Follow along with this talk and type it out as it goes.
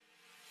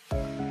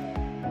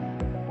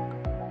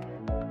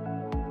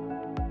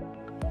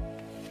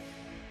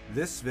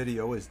This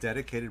video is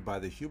dedicated by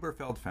the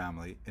Huberfeld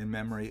family in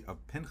memory of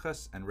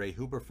Pinchas and Ray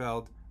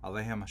Huberfeld,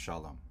 Aleichem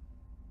Shalom.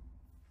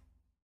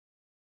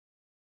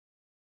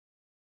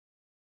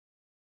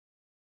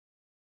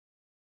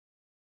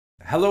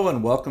 Hello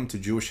and welcome to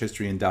Jewish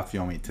History in Daf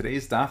Yomi.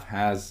 Today's Daf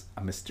has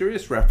a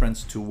mysterious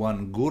reference to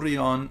one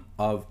Gurion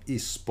of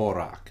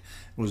Isporak.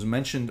 It was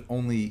mentioned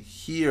only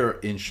here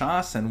in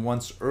Shas and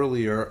once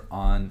earlier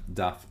on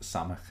Daf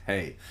Samach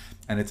Hey.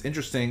 And it's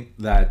interesting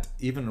that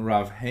even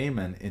Rav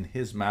Heyman in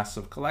his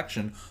massive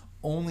collection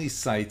only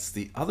cites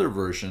the other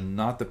version,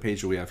 not the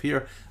page that we have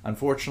here.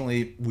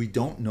 Unfortunately, we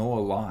don't know a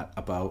lot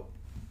about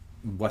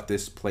what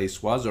this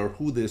place was or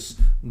who this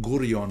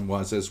Gurion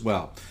was as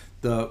well.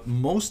 The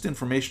most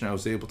information I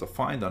was able to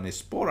find on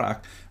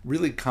Isporak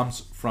really comes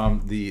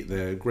from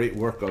the great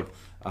work of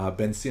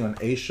Ben Sion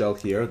Eshel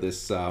here,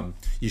 this Yeshuv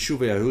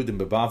Yehud in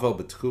Bava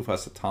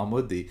B'Tchufas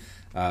Talmud, the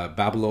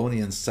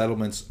Babylonian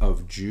settlements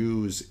of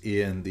Jews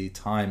in the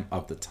time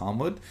of the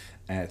Talmud.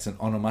 It's an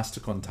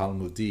onomasticon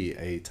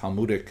Talmudi, a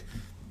Talmudic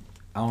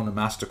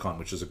onomasticon,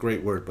 which is a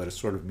great word, but it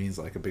sort of means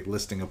like a big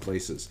listing of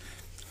places.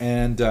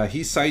 And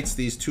he cites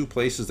these two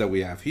places that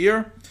we have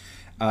here.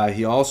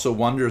 He also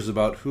wonders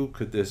about who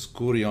could this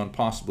Gurion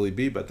possibly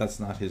be, but that's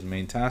not his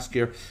main task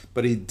here.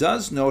 But he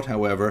does note,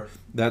 however,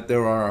 that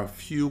there are a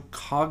few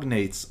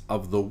cognates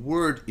of the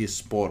word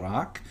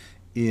Isporak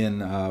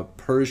in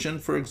Persian,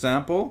 for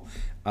example,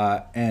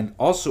 and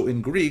also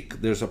in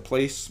Greek, there's a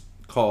place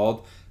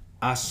called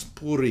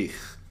Aspurich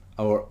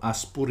or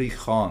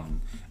Aspurichon,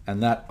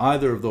 and that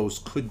either of those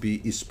could be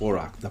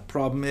Isporak. The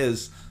problem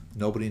is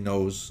nobody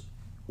knows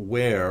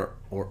where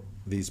or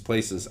these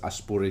places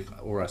Aspurich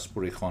or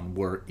Aspurichon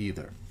were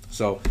either.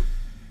 So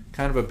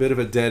kind of a bit of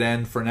a dead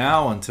end for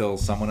now until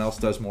someone else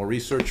does more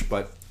research,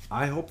 but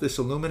I hope this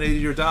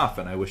illuminated your daf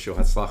and I wish you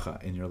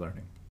hatzlacha in your learning.